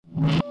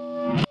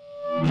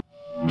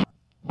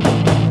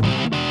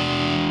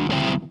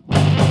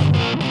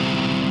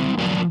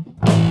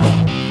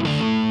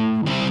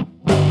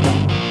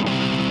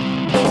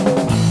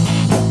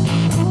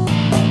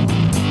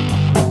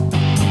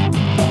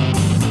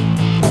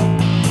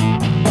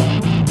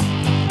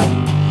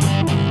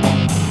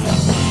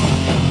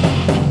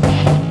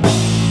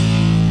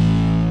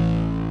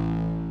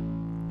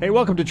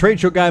Welcome to Trade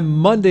Show Guy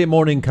Monday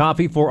Morning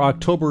Coffee for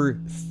October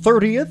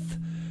 30th,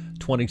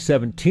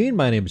 2017.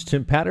 My name is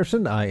Tim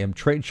Patterson. I am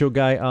Trade Show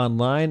Guy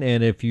Online,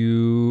 and if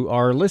you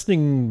are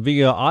listening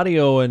via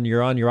audio and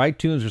you're on your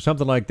iTunes or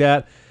something like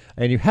that,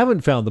 and you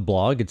haven't found the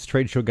blog, it's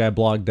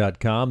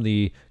tradeshowguyblog.com.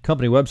 The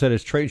company website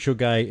is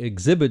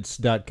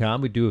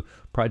tradeshowguyexhibits.com. We do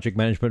project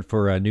management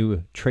for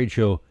new trade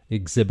show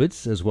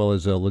exhibits, as well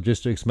as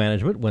logistics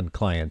management when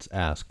clients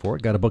ask for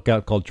it. Got a book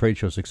out called Trade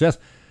Show Success,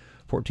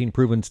 14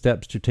 Proven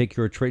Steps to Take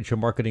Your Trade Show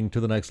Marketing to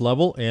the Next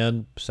Level.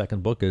 And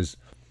second book is,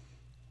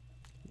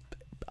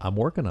 I'm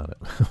working on it.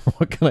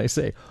 What can I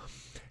say?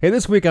 Hey,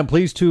 this week I'm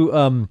pleased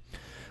to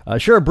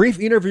share a brief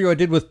interview I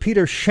did with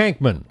Peter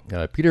Shankman.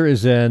 Peter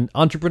is an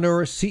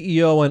entrepreneur,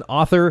 CEO, and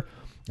author,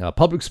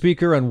 public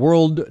speaker, and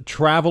world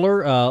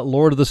traveler,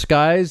 Lord of the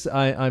Skies,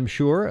 I'm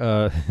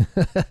sure.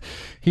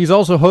 He's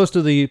also host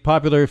of the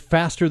popular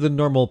Faster Than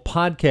Normal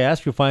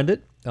podcast. You'll find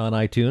it on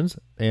iTunes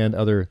and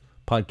other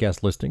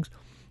podcast listings,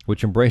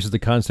 which embraces the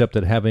concept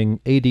that having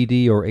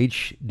ADD or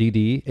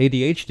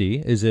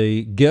ADHD is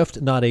a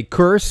gift, not a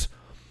curse.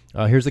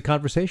 Here's the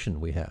conversation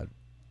we had.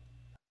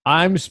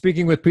 I'm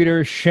speaking with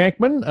Peter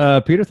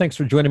Shankman. Peter, thanks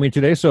for joining me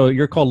today. So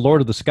you're called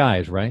Lord of the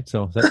Skies, right?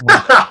 So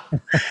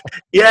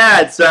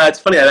yeah, it's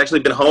funny. I've actually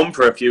been home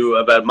for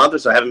about a month or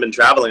so. I haven't been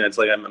traveling. It's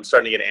like I'm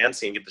starting to get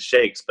antsy and get the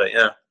shakes. But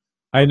yeah,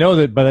 I know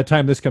that by the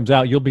time this comes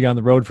out, you'll be on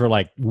the road for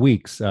like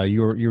weeks.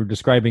 You're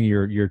describing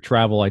your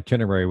travel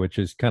itinerary, which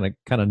is kind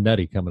of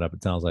nutty coming up.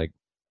 It sounds like.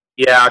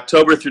 Yeah,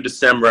 October through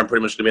December, I'm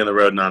pretty much going to be on the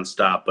road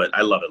nonstop. But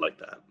I love it like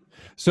that.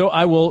 So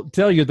I will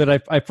tell you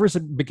that I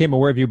first became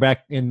aware of you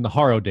back in the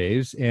Haro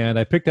days, and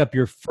I picked up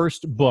your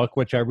first book,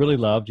 which I really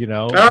loved,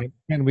 Can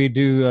we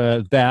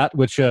do that,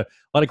 which a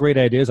lot of great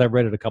ideas. I've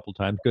read it a couple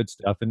times, good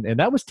stuff. And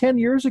that was 10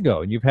 years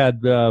ago, and you've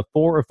had 4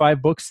 or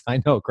 5 books.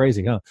 I know,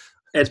 crazy, huh?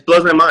 It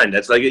blows my mind.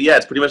 It's like,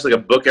 it's pretty much like a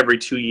book every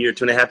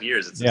 2.5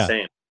 years. It's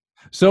insane.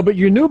 So, but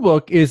your new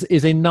book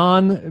is a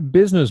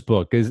non-business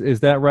book.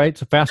 Is that right?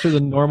 So Faster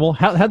Than Normal.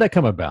 How'd that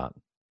come about?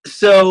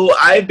 So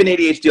I've been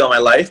ADHD all my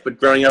life, but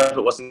growing up,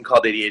 it wasn't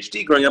called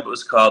ADHD. Growing up, it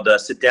was called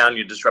sit down,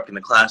 you're disrupting the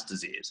class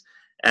disease.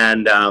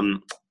 And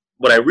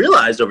what I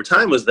realized over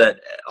time was that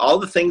all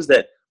the things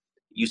that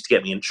used to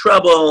get me in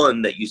trouble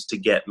and that used to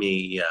get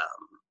me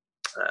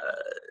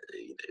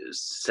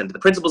sent to the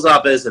principal's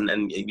office and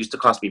it used to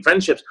cost me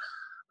friendships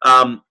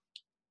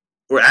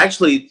were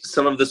actually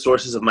some of the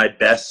sources of my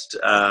best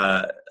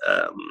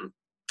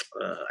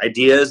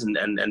ideas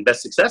and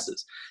best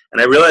successes. And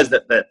I realized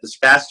that this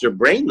faster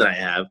brain that I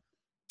have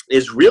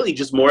is really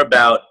just more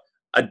about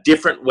a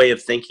different way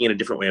of thinking and a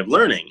different way of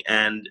learning.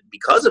 And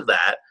because of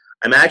that,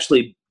 I'm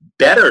actually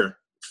better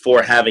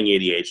for having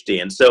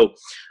ADHD. And so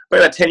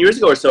about 10 years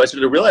ago or so, I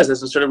started to realize this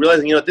and started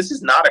realizing, this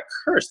is not a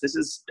curse. This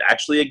is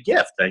actually a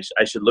gift.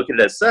 I should look at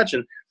it as such.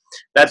 And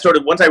that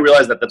once I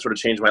realized that sort of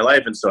changed my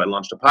life. And so I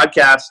launched a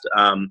podcast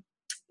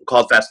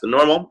called Faster Than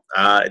Normal.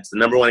 It's the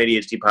 #1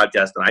 ADHD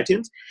podcast on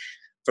iTunes.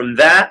 From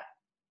that,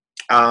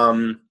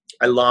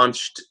 I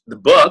launched the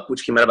book,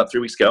 which came out about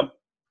 3 weeks ago,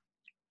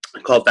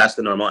 called Faster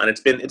Than Normal, and it's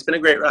been a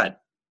great ride.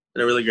 It's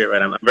been a really great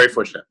ride. I'm very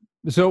fortunate.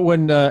 So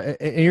when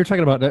and you're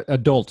talking about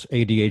adult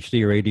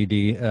ADHD or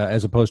ADD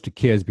as opposed to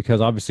kids, because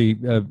obviously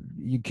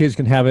kids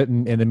can have it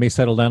and it may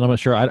settle down. I'm not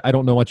sure. I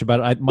don't know much about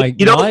it.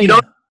 You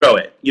don't grow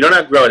it. You don't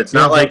outgrow it. It's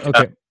not like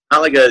okay.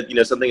 Not like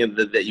a something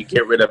that you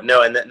get rid of.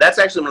 No, and that's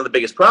actually one of the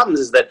biggest problems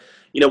is that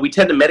we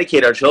tend to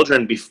medicate our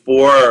children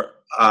before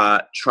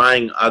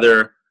trying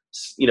other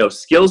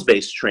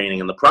skills-based training.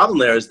 And the problem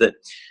there is that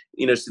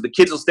so the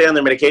kids will stay on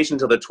their medication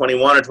until they're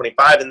 21 or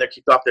 25 and they're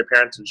kicked off their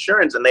parents'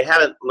 insurance and they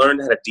haven't learned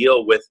how to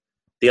deal with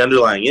the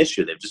underlying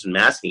issue. They've just been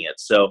masking it.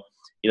 So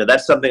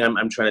that's something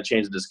I'm trying to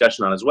change the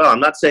discussion on as well. I'm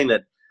not saying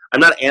that I'm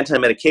not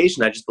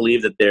anti-medication. I just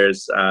believe that there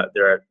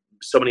are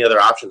so many other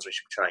options we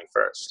should be trying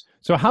first.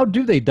 So how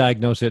do they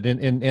diagnose it?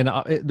 And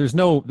there's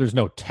no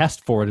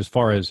test for it as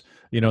far as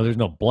there's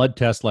no blood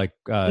test like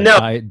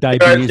diabetes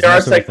and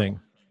that sort of thing.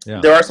 Yeah.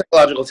 There are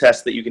psychological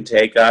tests that you can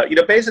take.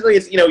 Basically,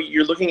 it's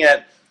you're looking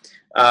at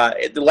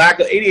the lack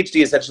of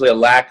ADHD. Essentially, a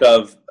lack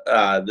of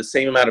the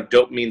same amount of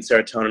dopamine,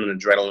 serotonin,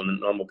 and adrenaline that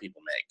normal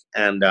people make.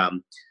 And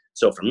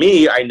so for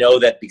me, I know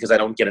that because I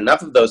don't get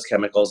enough of those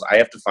chemicals, I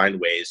have to find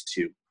ways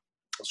to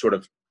sort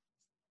of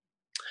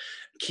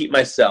keep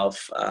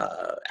myself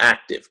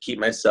active, keep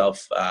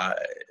myself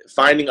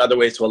finding other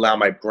ways to allow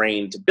my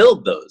brain to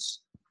build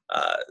those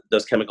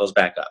chemicals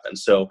back up. And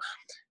so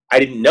I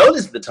didn't know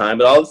this at the time,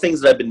 but all the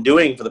things that I've been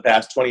doing for the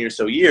past 20 or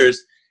so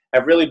years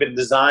have really been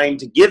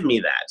designed to give me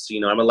that. So,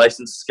 I'm a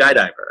licensed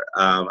skydiver.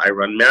 I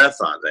run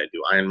marathons. I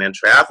do Ironman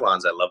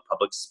triathlons. I love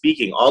public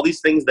speaking. All these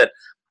things that,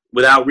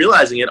 without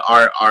realizing it,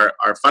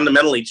 are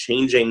fundamentally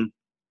changing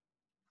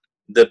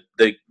the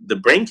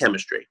brain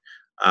chemistry,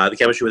 the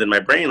chemistry within my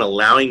brain,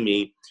 allowing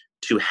me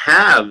to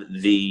have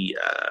the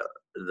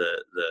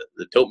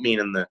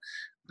dopamine and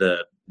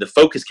the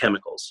focus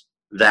chemicals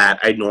that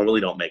I normally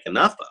don't make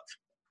enough of.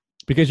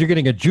 Because you're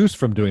getting a juice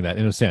from doing that,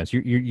 in a sense.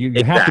 You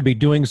Exactly. have to be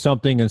doing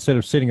something instead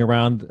of sitting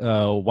around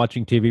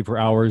watching TV for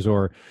hours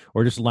or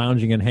just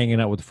lounging and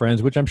hanging out with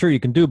friends, which I'm sure you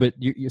can do, but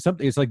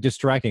something it's like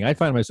distracting. I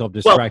find myself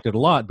distracted a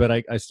lot, but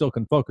I still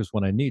can focus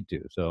when I need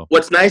to. So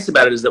what's nice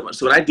about it is that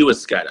when I do a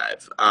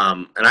skydive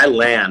and I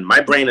land,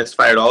 my brain has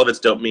fired all of its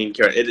dopamine.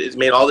 It's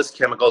made all these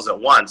chemicals at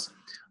once.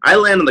 I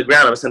land on the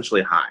ground, I'm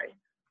essentially high,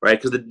 right?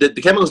 Because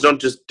the chemicals don't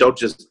just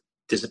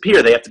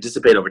disappear; they have to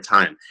dissipate over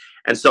time.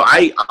 And so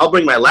I'll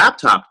bring my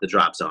laptop to the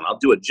drop zone. I'll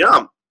do a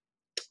jump,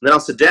 then I'll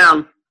sit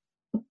down.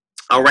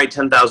 I'll write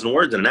 10,000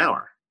 words in an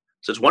hour.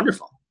 So it's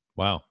wonderful.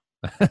 Wow.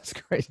 That's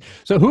great.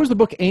 So who is the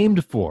book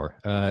aimed for?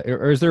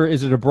 Or is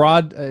it a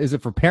broad, is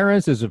it for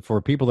parents? Is it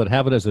for people that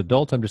have it as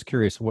adults? I'm just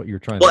curious what you're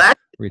trying to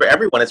actually, for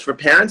everyone. It's for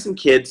parents and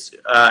kids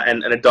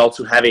and adults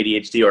who have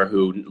ADHD or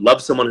who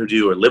love someone who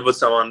do or live with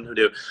someone who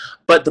do.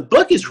 But the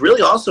book is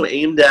really also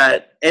aimed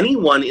at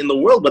anyone in the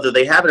world, whether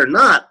they have it or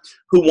not,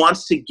 who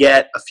wants to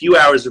get a few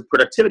hours of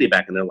productivity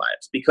back in their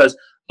lives. Because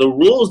the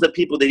rules that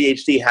people with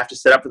ADHD have to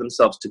set up for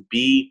themselves to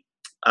be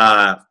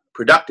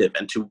productive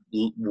and to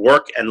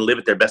work and live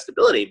at their best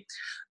ability,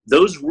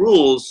 those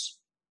rules,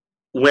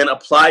 when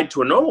applied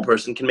to a normal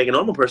person, can make a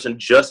normal person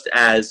just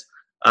as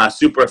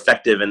super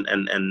effective and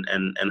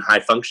high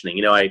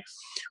functioning.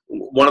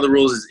 One of the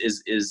rules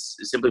is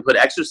simply put,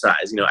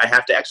 exercise. I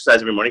have to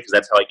exercise every morning because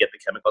that's how I get the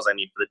chemicals I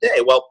need for the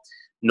day. Well,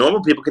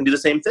 normal people can do the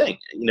same thing.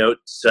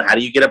 So how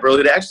do you get up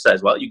early to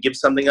exercise? Well, you give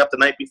something up the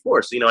night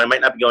before. So I might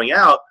not be going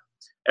out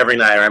every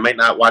night, or I might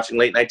not watching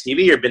late night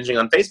TV or binging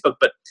on Facebook,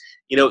 but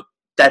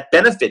that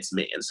benefits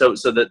me. And so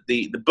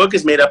the book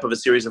is made up of a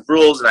series of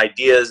rules and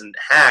ideas and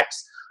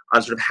hacks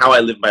on sort of how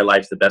I live my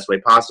life the best way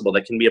possible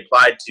that can be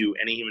applied to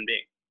any human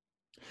being.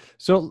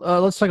 So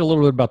let's talk a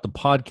little bit about the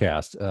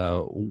podcast.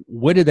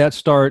 When did that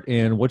start,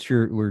 and what's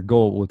your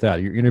goal with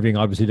that? You're interviewing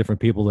obviously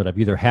different people that have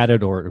either had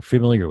it or are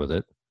familiar with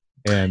it.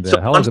 And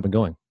how long has it been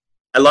going?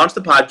 I launched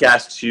the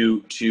podcast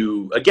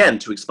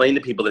to explain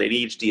to people that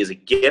ADHD is a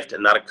gift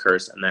and not a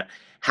curse, and that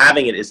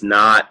having it is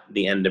not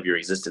the end of your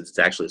existence. It's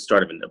actually the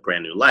start of a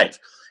brand new life.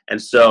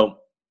 And so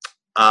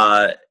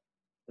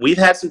we've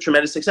had some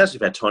tremendous success.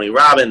 We've had Tony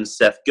Robbins,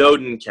 Seth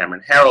Godin,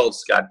 Cameron Herold,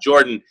 Scott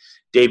Jordan,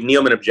 Dave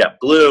Nealman of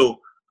JetBlue,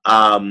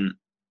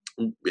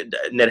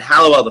 Ned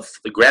Hallowell,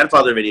 the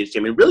grandfather of ADHD. I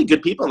mean, really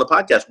good people on the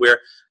podcast.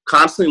 We're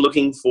constantly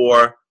looking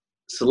for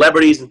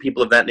celebrities and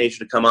people of that nature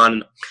to come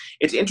on.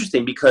 It's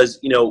interesting because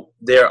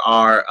there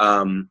are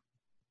a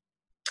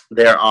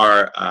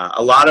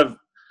lot of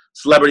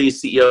celebrities,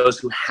 CEOs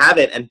who have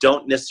it and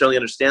don't necessarily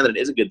understand that it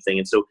is a good thing,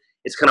 and so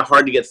it's kind of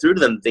hard to get through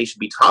to them. They should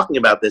be talking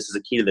about this as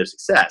a key to their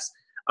success,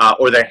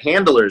 or their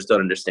handlers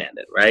don't understand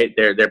it. Right?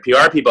 Their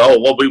PR people. Oh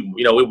well,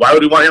 why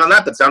would we want in on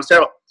that? That sounds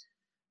terrible.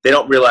 They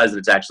don't realize that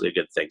it's actually a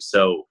good thing.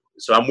 So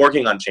I'm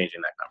working on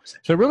changing that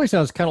conversation. So it really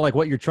sounds kind of like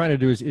what you're trying to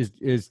do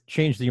is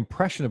change the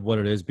impression of what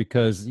it is,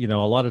 because a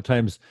lot of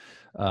times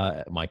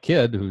my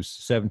kid, who's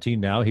 17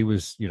 now, he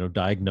was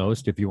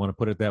diagnosed, if you want to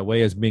put it that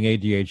way, as being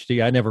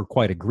ADHD. I never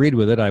quite agreed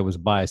with it. I was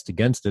biased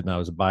against it, and I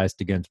was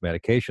biased against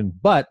medication.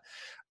 But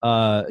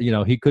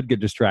he could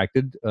get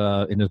distracted,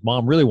 and his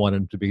mom really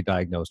wanted him to be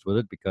diagnosed with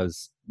it,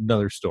 because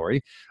another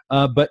story.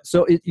 But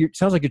so it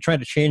sounds like you're trying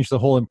to change the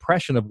whole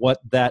impression of what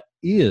that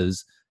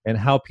is and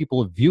how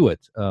people view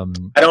it. I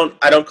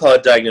don't call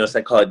it diagnosed.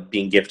 I call it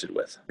being gifted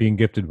with. Being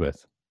gifted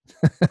with.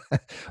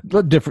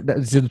 But different.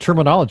 The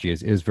terminology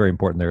is very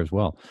important there as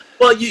well.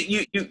 Well,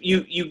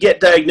 you get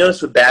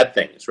diagnosed with bad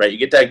things, right? You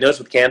get diagnosed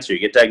with cancer. You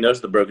get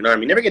diagnosed with a broken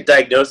arm. You never get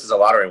diagnosed as a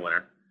lottery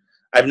winner.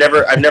 I've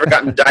never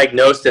gotten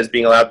diagnosed as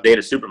being allowed to date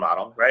a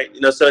supermodel, right?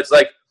 So it's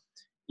like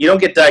you don't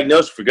get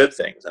diagnosed for good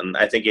things, and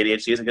I think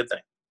ADHD is a good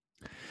thing.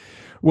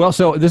 Well,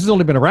 so this has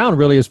only been around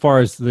really as far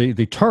as the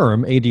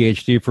term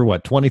ADHD for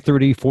what, 20,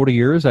 30, 40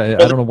 years? I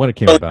don't know when it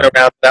came about. It's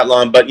been around that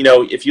long, but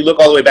if you look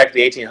all the way back to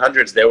the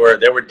 1800s, there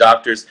were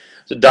doctors.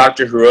 There's a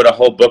doctor who wrote a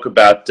whole book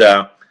about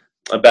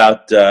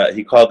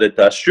he called it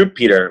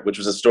Strupeter, which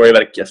was a story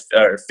about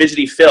a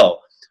Fidgety Phil,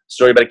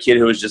 story about a kid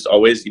who was just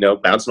always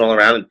bouncing all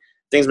around, and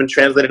things have been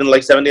translated into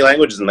like 70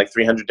 languages and like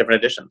 300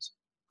 different editions.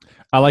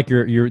 I like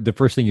the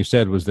first thing you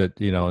said was that,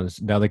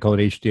 now they call it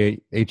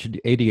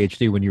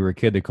ADHD. When you were a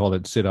kid, they called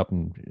it sit up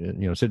and,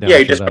 sit down. Yeah,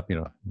 and shut up,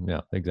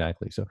 Yeah,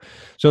 exactly. So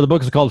the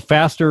book is called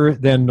Faster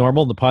Than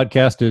Normal. The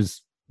podcast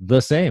is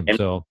the same.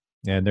 So,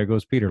 and there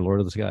goes Peter, Lord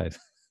of the Skies.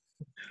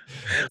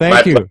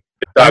 Thank you.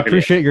 I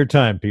appreciate your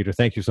time, Peter.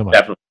 Thank you so much.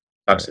 Definitely.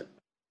 Talk soon.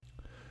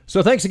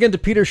 So thanks again to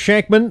Peter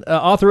Shankman,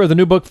 author of the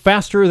new book,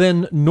 Faster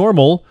Than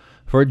Normal,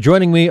 for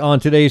joining me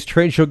on today's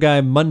Trade Show Guy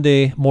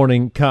Monday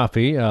Morning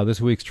Coffee. This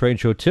week's trade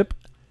show tip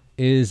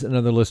is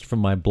another list from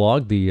my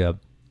blog. The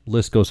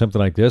list goes something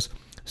like this: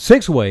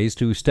 6 ways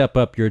to step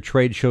up your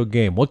trade show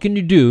game. What can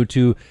you do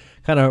to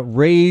kind of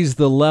raise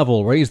the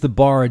level, raise the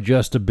bar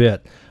just a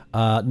bit?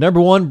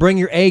 Number 1, bring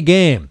your A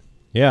game.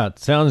 Yeah, it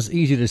sounds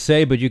easy to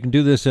say, but you can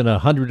do this in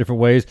 100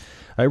 different ways.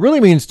 It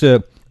really means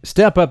to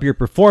step up your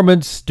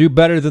performance, do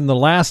better than the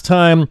last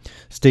time,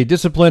 stay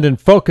disciplined and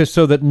focused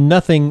so that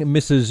nothing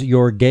misses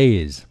your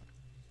gaze.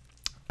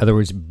 In other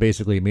words,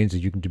 basically it means that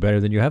you can do better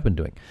than you have been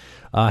doing.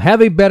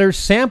 Have a better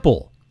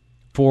sample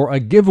for a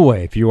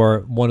giveaway if you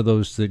are one of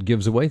those that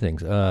gives away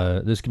things.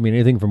 This can mean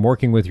anything from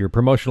working with your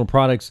promotional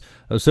products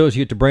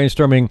associate to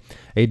brainstorming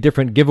a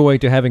different giveaway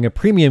to having a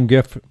premium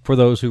gift for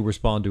those who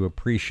respond to a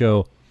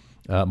pre-show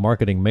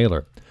marketing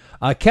mailer.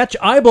 Catch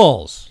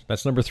eyeballs.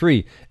 That's number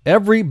 3.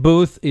 Every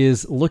booth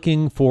is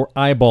looking for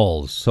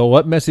eyeballs. So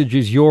what message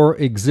is your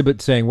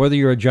exhibit saying? Whether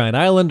you're a giant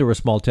island or a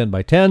small 10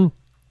 by 10,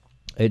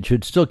 it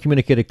should still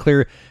communicate a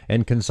clear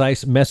and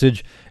concise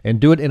message and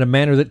do it in a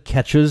manner that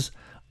catches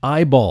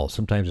eyeballs.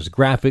 Sometimes it's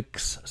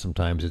graphics.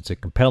 Sometimes it's a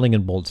compelling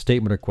and bold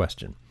statement or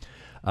question.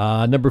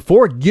 Number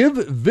 4, give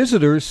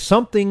visitors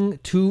something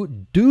to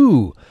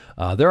do.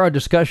 There are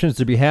discussions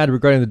to be had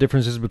regarding the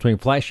differences between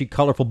flashy,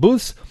 colorful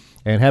booths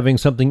and having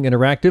something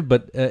interactive.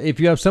 But if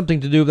you have something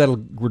to do, that'll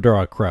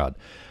draw a crowd.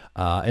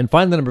 And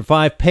finally, number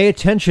 5, pay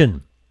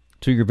attention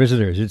to your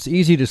visitors. It's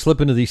easy to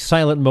slip into the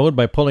silent mode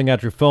by pulling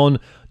out your phone,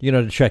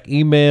 to check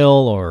email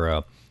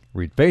or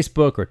read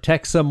Facebook or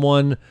text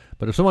someone.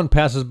 But if someone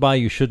passes by,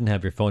 you shouldn't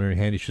have your phone in your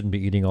hand. You shouldn't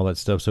be eating all that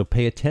stuff. So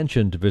pay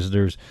attention to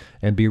visitors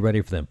and be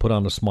ready for them. Put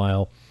on a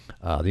smile.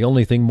 The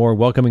only thing more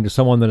welcoming to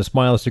someone than a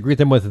smile is to greet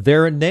them with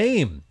their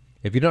name.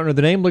 If you don't know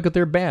the name, look at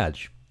their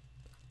badge.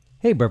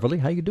 Hey, Beverly,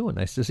 how you doing?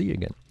 Nice to see you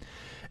again.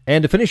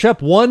 And to finish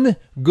up, one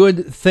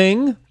good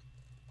thing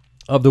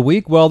of the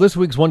week. Well, this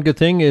week's one good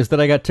thing is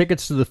that I got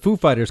tickets to the Foo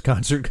Fighters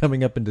concert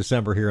coming up in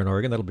December here in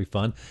Oregon. That'll be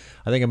fun.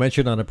 I think I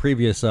mentioned on a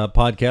previous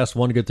podcast,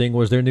 one good thing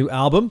was their new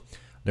album.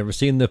 Never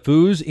seen the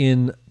Foos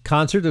in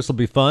concert. This will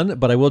be fun.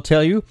 But I will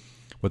tell you,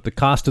 with the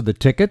cost of the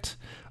ticket,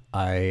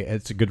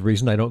 it's a good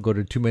reason I don't go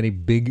to too many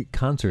big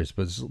concerts.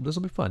 But this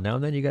will be fun. Now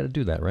and then you got to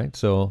do that, right?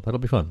 So that'll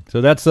be fun.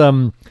 So that's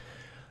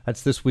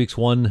this week's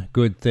one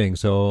good thing.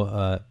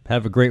 So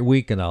have a great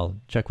week, and I'll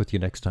check with you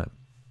next time.